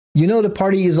You know the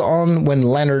party is on when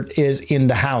Leonard is in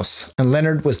the house. And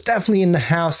Leonard was definitely in the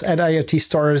house at IoT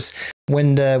Stars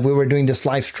when we were doing this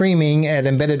live streaming at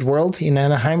Embedded World in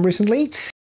Anaheim recently.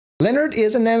 Leonard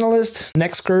is an analyst.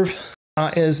 NextCurve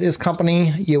is his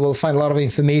company. You will find a lot of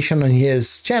information on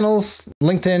his channels,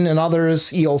 LinkedIn and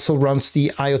others. He also runs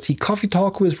the IoT Coffee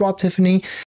Talk with Rob Tiffany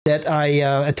that I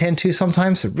attend to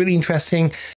sometimes. Really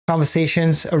interesting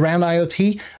conversations around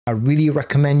IoT. I really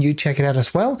recommend you check it out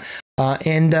as well.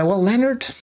 Well, Leonard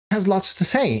has lots to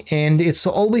say, and it's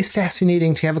always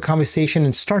fascinating to have a conversation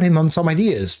and start him on some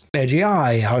ideas. Edge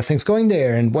AI, how are things going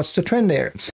there, and what's the trend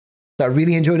there? So I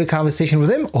really enjoyed the conversation with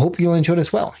him. I hope you'll enjoy it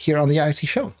as well here on the IoT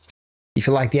Show. If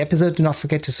you like the episode, do not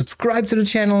forget to subscribe to the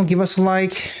channel, give us a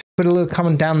like, put a little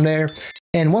comment down there.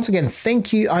 And once again,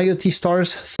 thank you, IoT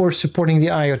Stars, for supporting the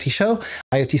IoT Show.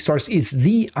 IoT Stars is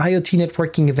the IoT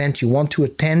networking event you want to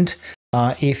attend.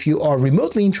 If you are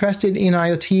remotely interested in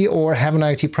IoT or have an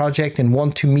IoT project and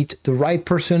want to meet the right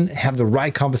person, have the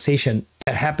right conversation,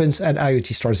 that happens at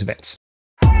IoT Stars events.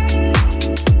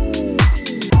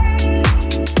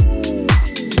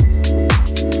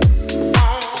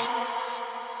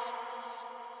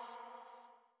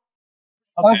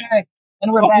 Okay,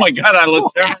 and we're back. Oh my God, I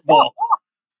look terrible.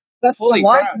 That's Holy the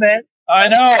light, crap. man. I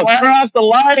know. Turn off the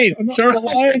lights. Turn the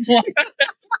lights.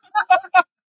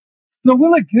 No, we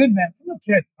look good, man. We look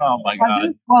good. Oh my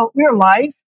God. Well, we're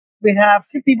live. We have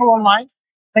 3 people online.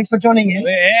 Thanks for joining in.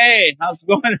 Hey, how's it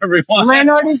going, everyone?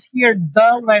 Leonard is here,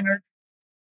 the Leonard.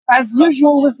 As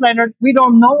usual with Leonard, we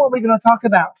don't know what we're going to talk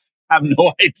about. I have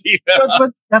no idea.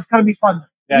 But that's going to be fun.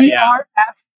 We are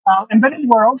at Embedded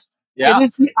World. Yeah. It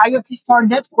is the IoT Star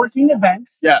networking event.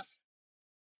 Yes.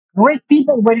 Great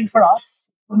people waiting for us.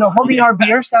 You know, holding our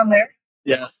beers down there.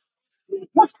 Yes.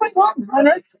 What's going on,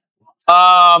 Leonard?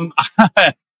 A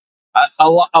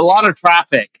lot of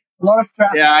traffic. A lot of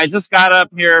traffic. Yeah, I just got up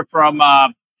here from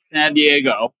San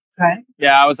Diego. Okay.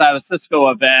 Yeah, I was at a Cisco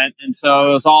event, and so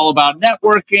it was all about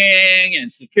networking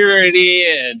and security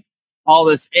and all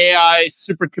this AI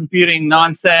supercomputing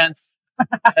nonsense.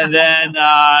 And then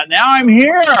now I'm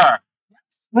here.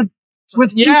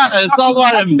 It's all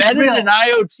about embedded and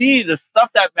IoT, the stuff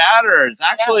that matters.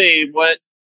 Actually, what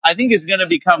I think is going to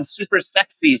become super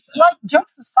sexy. Like,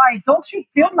 jokes aside, don't you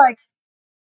feel like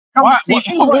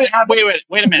conversation? Wait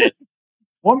a minute.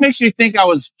 What makes you think I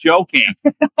was joking?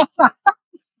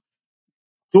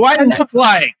 Do I look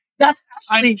like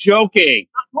I'm joking?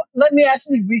 Let me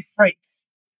actually rephrase.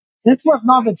 This was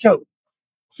not a joke.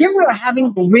 Here we are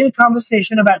having a real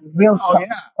conversation about real stuff,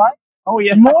 right? Oh,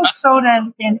 yeah. More so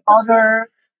than in other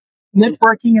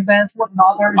networking events or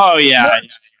other. Oh, yeah. To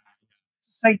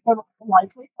say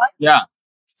politely, right? Yeah.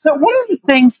 So what are the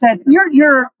things that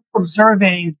you're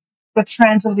observing the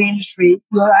trends of the industry?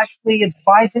 You're actually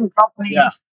advising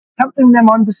companies, helping them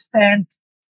understand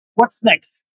what's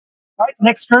next, right?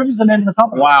 NextCurve is the name of the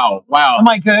company. Wow. Am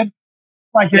I good?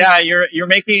 Yeah, you're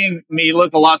making me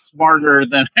look a lot smarter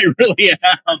than I really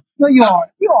am. No, you are.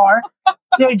 You are.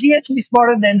 The idea is to be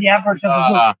smarter than the average of the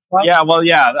group, right? Yeah, well,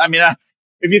 yeah. I mean,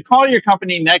 if you call your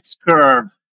company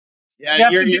NextCurve,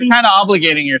 you're kind of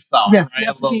obligating yourself. Yes, right? you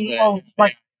have to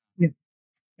be.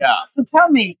 Yeah. So tell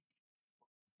me,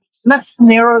 let's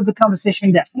narrow the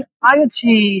conversation down.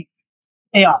 IoT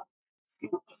AI.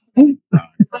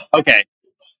 Okay.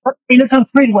 In a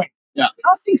concrete way. Yeah.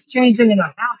 How things changing and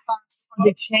how fast are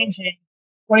they changing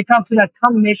when it comes to that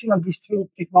combination of these two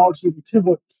technologies, the two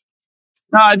words?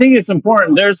 No, I think it's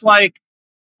important. There's like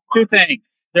 2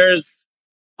 things. There's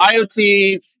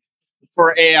IoT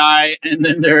for AI, and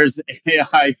then there's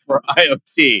AI for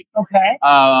IoT. Okay.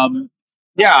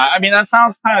 Yeah, I mean, that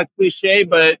sounds kind of cliche,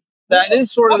 but that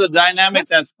is sort of the dynamic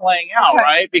that's playing out,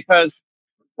 right? Because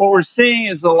what we're seeing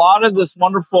is a lot of this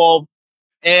wonderful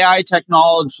AI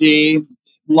technology,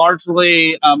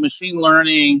 largely machine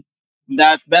learning,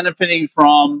 that's benefiting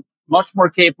from much more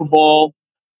capable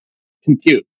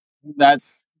compute.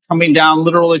 That's coming down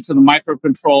literally to the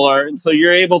microcontroller. And so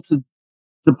you're able to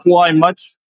deploy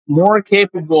much more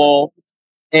capable,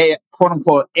 quote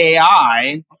unquote,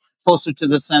 AI closer to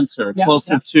the sensor,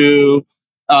 closer to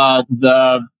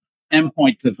the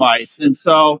endpoint device. And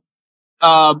so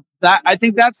I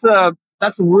think that's a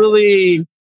really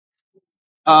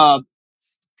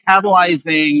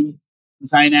catalyzing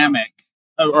dynamic,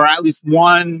 or at least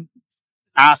one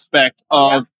aspect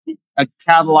of a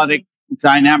catalytic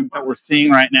dynamic that we're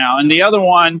seeing right now. And the other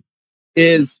one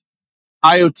is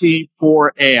IoT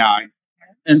for AI.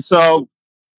 And so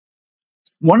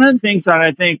one of the things that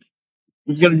I think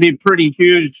is going to be pretty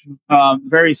huge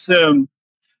very soon,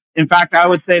 in fact, I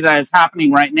would say that it's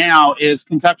happening right now, is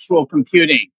contextual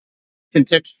computing.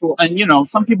 contextual, and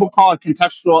some people call it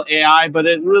contextual AI, but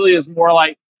it really is more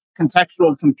like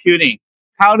contextual computing.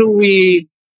 How do we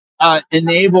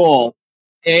enable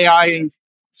AI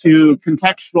to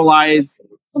contextualize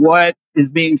what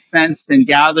is being sensed and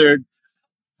gathered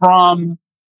from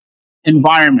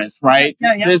environments, right?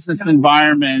 Business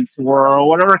environments or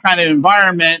whatever kind of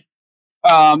environment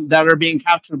that are being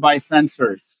captured by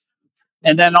sensors.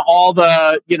 And then all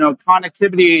the,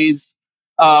 connectivities,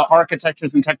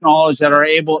 architectures and technologies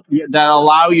that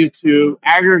allow you to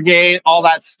aggregate all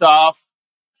that stuff,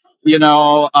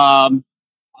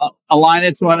 align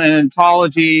it to an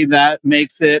ontology that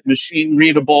makes it machine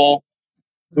readable.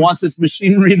 Once it's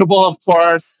machine readable, of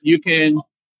course, you can,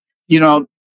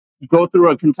 go through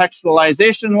a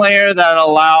contextualization layer that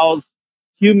allows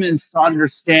humans to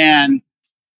understand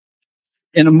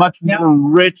in a much more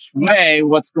rich way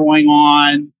what's going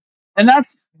on. And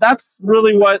that's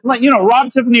really what,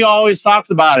 Rob Tiffany always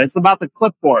talks about. It's about the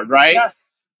clipboard, right? Yes.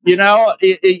 You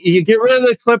get rid of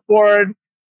the clipboard,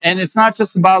 and it's not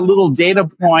just about little data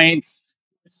points,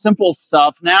 simple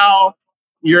stuff. Now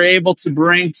you're able to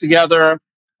bring together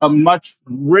a much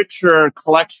richer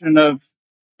collection of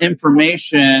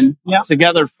information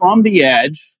together from the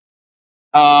edge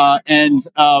and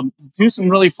do some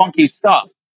really funky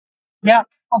stuff. Yeah,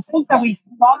 of things that we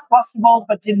thought possible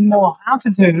but didn't know how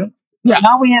to do. Yeah.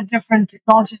 Now we have different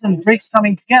technologies and bricks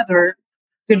coming together.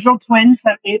 Digital twins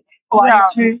that allow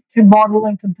you to model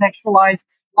and contextualize.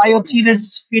 IoT that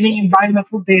is feeding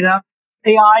environmental data.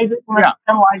 AI that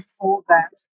analyzes all of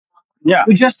that. Yeah.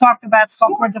 We just talked about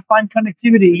software-defined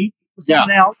connectivity with someone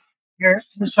else here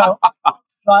in the show.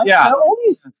 But all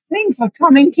these things are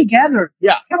coming together.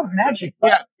 It's kind of magic.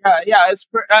 Yeah. It's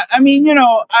great. I mean,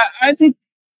 I think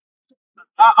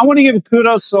I want to give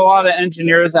kudos to a lot of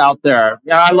engineers out there.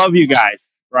 Yeah, I love you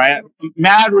guys, right?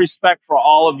 Mad respect for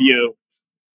all of you.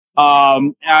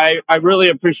 I really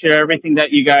appreciate everything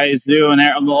that you guys do, and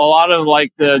a lot of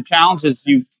the challenges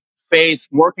you face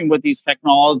working with these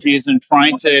technologies and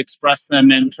trying to express them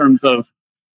in terms of,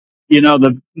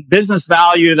 the business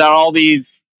value that all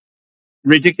these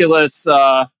ridiculous,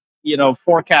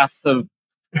 forecasts of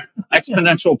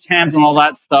exponential TAMs and all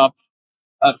that stuff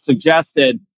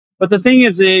suggested. But the thing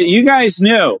is, you guys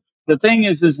knew. The thing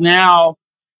is now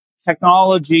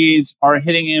technologies are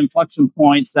hitting inflection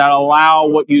points that allow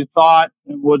what you thought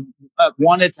would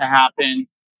wanted to happen,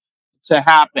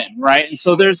 right? And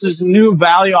so there's this new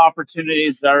value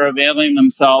opportunities that are availing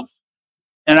themselves.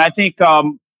 And I think,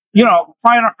 what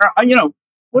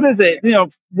is it?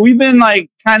 We've been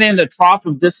kind of in the trough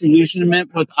of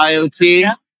disillusionment with IoT.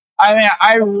 Yeah. I mean,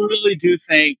 I really do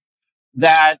think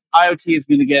that IoT is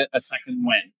going to get a second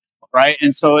wind, right?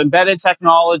 And so embedded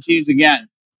technologies, again,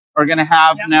 are going to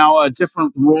have now a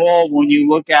different role when you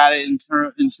look at it in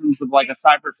terms of a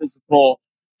cyber physical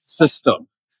system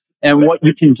and what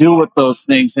you can do with those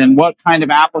things and what kind of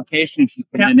applications you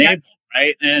can enable,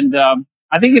 right? And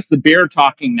I think it's the beer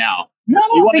talking now. No,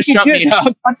 you want to shut me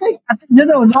up? I think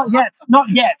no, not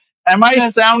yet. Am I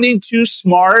sounding too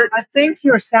smart? I think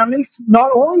you're sounding.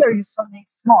 Not only are you sounding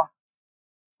smart,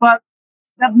 but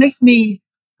that makes me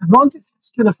want to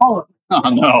ask you the following. Oh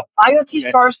no! IoT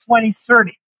Stars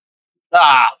 2030.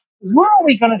 Where are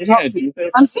we going to talk to?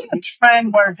 I'm seeing a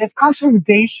trend where there's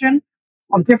consolidation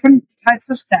of different types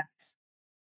of stacks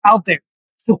out there.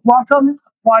 So Qualcomm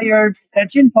acquired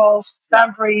Edge Impulse,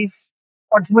 Foundries,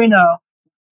 Arduino.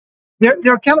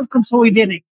 They're kind of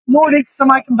consolidating. Nordic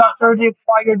Semiconductor, they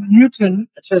acquired Newton,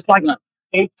 which is a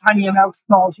tiny amount of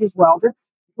technology as well.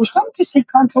 We're starting to see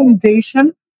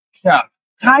consolidation,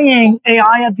 tying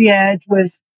AI at the edge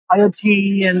with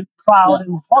IoT and cloud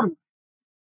and hardware.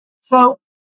 So,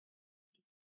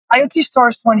 IoT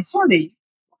Stars 2030,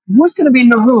 who's going to be in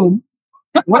the room?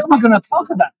 What are we going to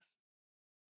talk about?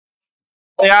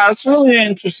 Yeah, it's a really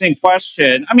interesting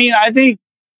question. I mean, I think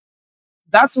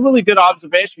that's a really good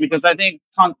observation because I think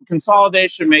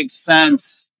consolidation makes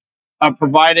sense,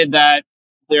 provided that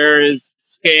there is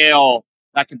scale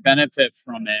that could benefit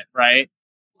from it, right?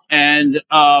 And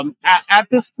at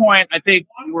this point, I think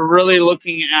we're really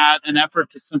looking at an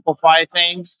effort to simplify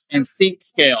things and seek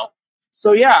scale.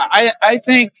 So yeah, I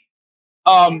think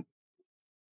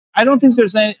I don't think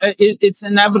there's any. It's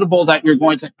inevitable that you're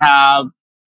going to have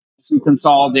some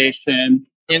consolidation,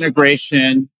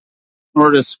 integration, in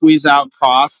order to squeeze out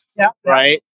costs,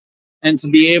 right? And to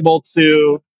be able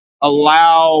to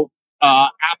allow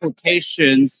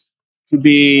applications to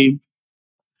be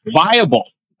viable.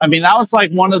 I mean, that was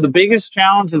one of the biggest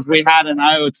challenges we had in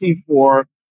IoT for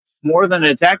more than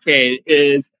a decade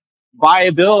is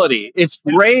viability. It's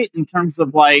great in terms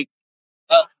of a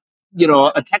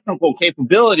technical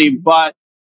capability, but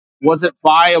was it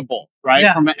viable,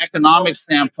 right? From an economic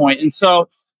standpoint. And so,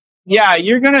 yeah,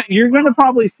 you're gonna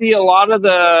probably see a lot of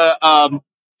the, I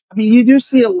mean, you do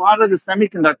see a lot of the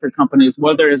semiconductor companies,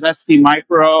 whether it's ST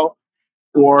Micro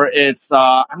or it's,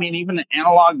 I mean, even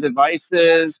Analog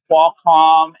Devices,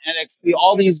 Qualcomm, NXP,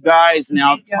 all these guys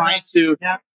now trying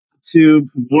to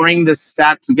bring this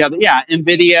stack together. Yeah,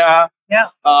 NVIDIA,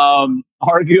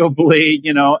 arguably,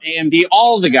 you know, AMD,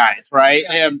 all of the guys, right?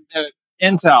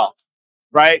 Intel,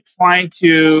 right? Trying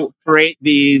to create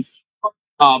these,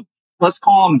 let's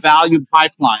call them value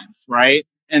pipelines, right?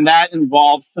 And that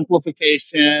involves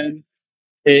simplification.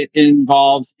 It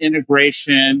involves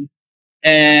integration.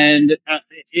 And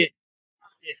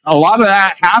a lot of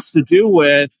that has to do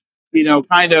with, you know,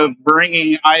 kind of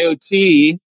bringing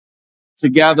IoT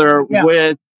together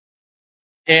with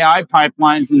AI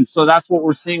pipelines. And so that's what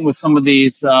we're seeing with some of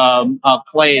these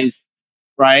plays,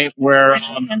 right? Where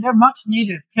and they're much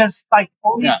needed because like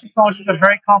all these technologies are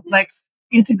very complex.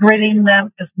 Integrating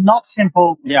them is not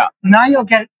simple. Now you'll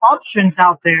get options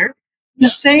out there the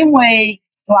same way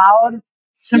cloud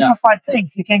simplified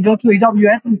things. You can go to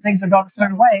AWS and things are done a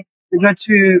certain way. You go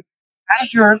to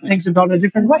Azure, things are done a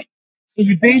different way. So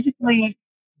you basically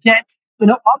get, you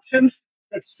know, options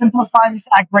that simplify this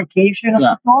aggregation of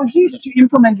technologies to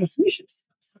implement your solutions.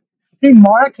 I think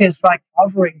Marc is like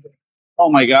hovering there. Oh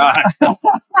my God.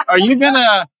 Are you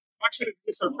gonna actually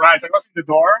be surprised? I was in the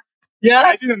door. Yeah.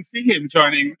 I didn't see him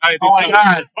joining. Oh my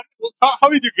God. How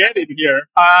did you get in here?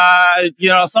 You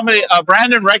know, somebody,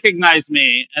 Brandon recognized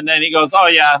me and then he goes, oh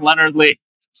yeah, Leonard Lee.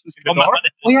 The door?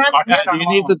 Do you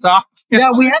need to talk?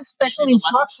 Yeah, we have special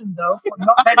instruction though for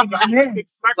not letting him in.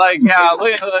 It's like, look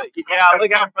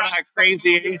out for that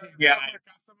crazy Asian guy.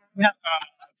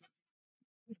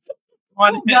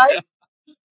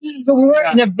 So we were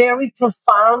in a very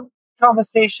profound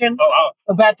conversation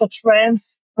about the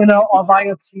trends, you know, of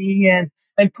IoT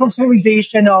and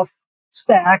consolidation of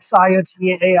stacks,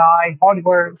 IoT, AI,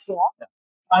 hardware, and so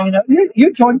on. You know,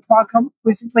 you joined Qualcomm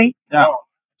recently. Yeah.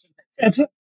 That's it.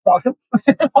 Welcome.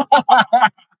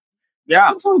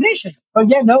 Consolidation. But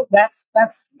yeah, no, that's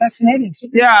fascinating.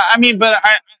 Yeah, I mean, but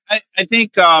I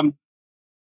think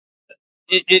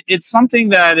it's something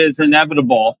that is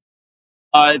inevitable.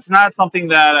 It's not something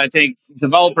that I think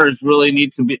developers really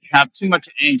need to have too much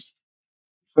angst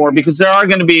for, because there are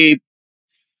going to be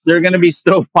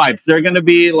stovepipes. There are going to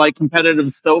be like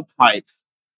competitive stovepipes,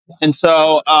 and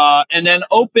so and then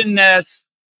openness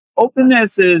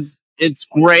is, it's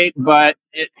great, but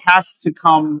it has to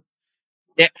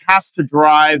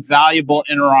drive valuable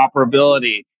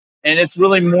interoperability. And it's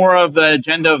really more of an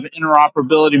agenda of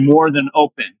interoperability more than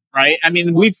open, right? I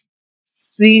mean, we've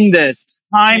seen this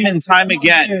time and time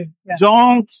again.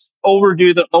 Don't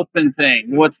overdo the open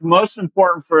thing. What's most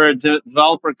important for a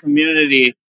developer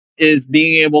community is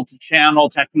being able to channel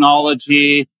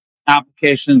technology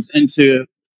applications into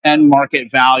end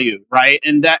market value, right?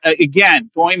 And that,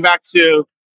 again, going back to,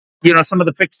 you know, some of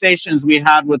the fixations we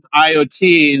had with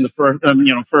IoT in the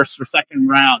first or second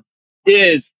round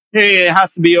is, hey, it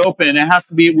has to be open.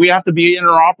 We have to be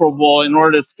interoperable in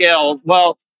order to scale.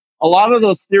 Well, a lot of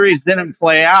those theories didn't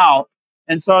play out.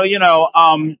 And so, you know,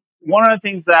 one of the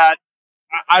things that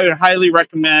I would highly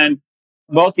recommend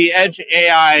both the Edge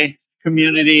AI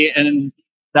community and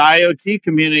the IoT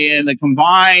community and the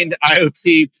combined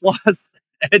IoT plus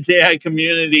Edge AI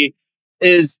community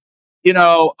is, you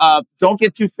know, don't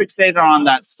get too fixated on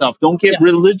that stuff. Don't get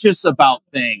religious about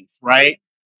things, right?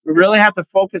 We really have to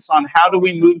focus on how do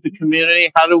we move the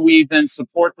community? How do we then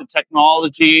support the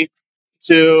technology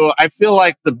to, I feel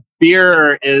like the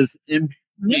beer is,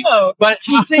 but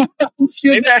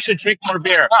maybe I should drink more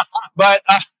beer. But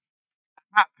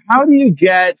how do you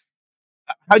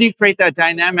create that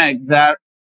dynamic that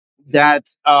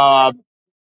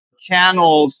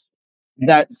channels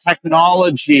that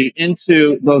technology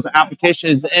into those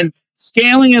applications? And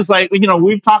scaling is like, you know,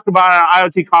 we've talked about it on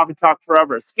IoT Coffee Talk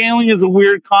forever. Scaling is a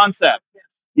weird concept.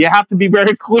 You have to be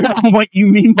very clear on what you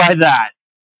mean by that,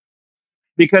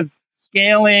 because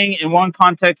scaling in one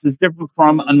context is different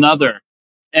from another.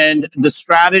 And the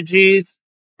strategies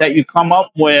that you come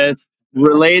up with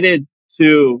related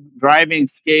to driving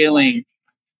scaling,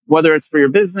 whether it's for your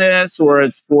business or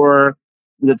it's for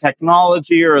the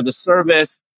technology or the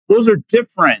service, those are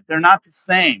different. They're not the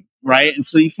same, right? And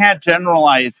so you can't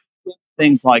generalize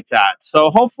things like that. So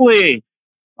hopefully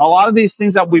a lot of these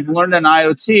things that we've learned in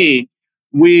IoT,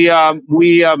 we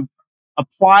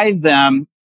applied them,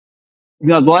 you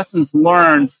know, the lessons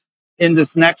learned in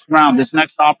this next round, this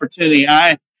next opportunity.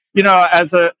 I, you know,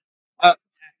 as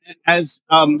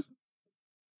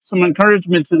some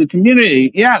encouragement to the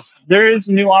community. Yes, there is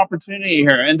a new opportunity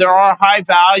here, and there are high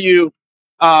value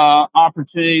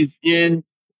opportunities in,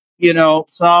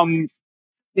 some,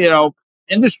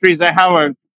 industries that have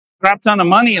a crap ton of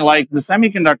money, like the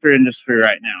semiconductor industry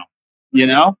right now,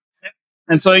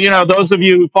 And so, those of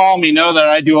you who follow me know that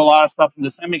I do a lot of stuff in the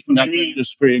semiconductor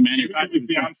industry. That is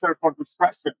the answer for this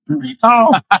question.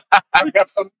 Oh, We have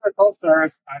some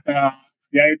posters at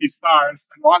the IoT Stars,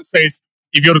 and one says,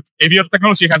 if your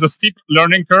technology has a steep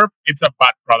learning curve, it's a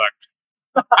bad product.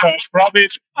 So probably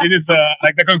this is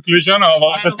like the conclusion of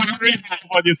the summary of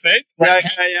what you say.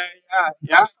 yeah.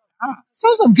 That's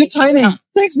awesome. Good timing.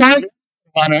 Thanks, Marc.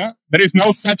 There is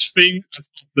no such thing as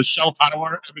the shelf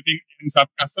hardware. Everything ends up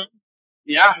custom.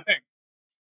 Yeah. I think.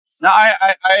 No,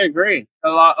 I agree. A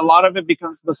lot of it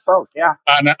becomes bespoke. Yeah.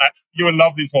 And you will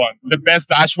love this one. The best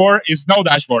dashboard is no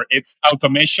dashboard. It's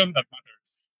automation that matters.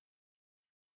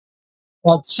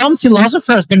 Well, some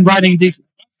philosopher has been writing this.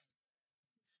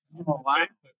 Oh, wow.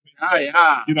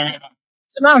 Yeah.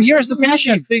 So now here's the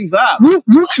question. These things up. Who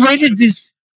created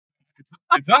this?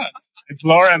 It's us. It's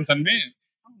Lawrence and me.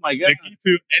 Oh my The God. key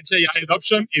to Edge AI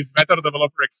adoption is better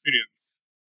developer experience.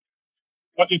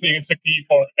 What do you think is the key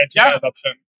for Edge AI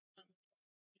adoption?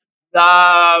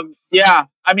 Yeah.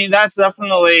 I mean, that's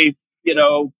definitely,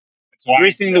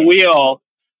 greasing the wheel.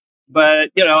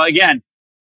 But, again,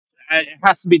 it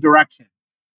has to be direction.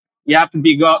 You have to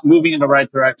be moving in the right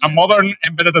direction. A modern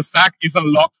embedded stack is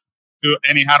unlocked to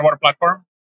any hardware platform.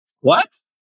 What?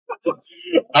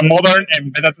 A modern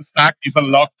embedded stack is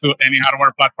unlocked to any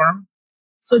hardware platform.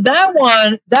 So that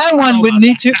one, we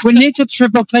need to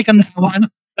triple click on that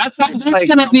one. That's like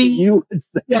gonna be you would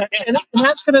say. Yeah, and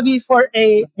that's gonna be for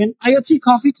an IoT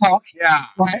coffee talk. Yeah.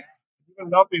 Right. You will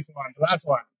love this one. The last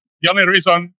one. The only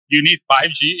reason you need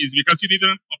 5G is because you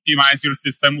didn't optimize your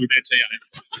system with Edge AI.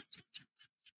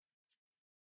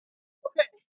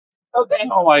 Okay.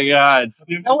 Oh my God.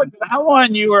 That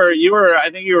one you were I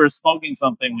think you were smoking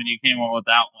something when you came up with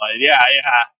that one. Yeah.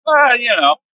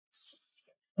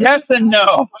 Yes and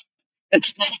no.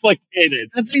 It's complicated.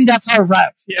 I think that's our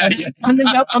wrap. Yeah. Ending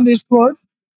up on this quote.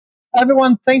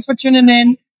 Everyone, thanks for tuning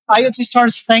in. IoT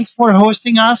Stars, thanks for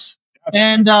hosting us.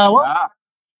 And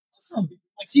awesome.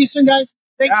 See you soon, guys.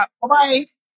 Thanks. Yeah. Bye-bye.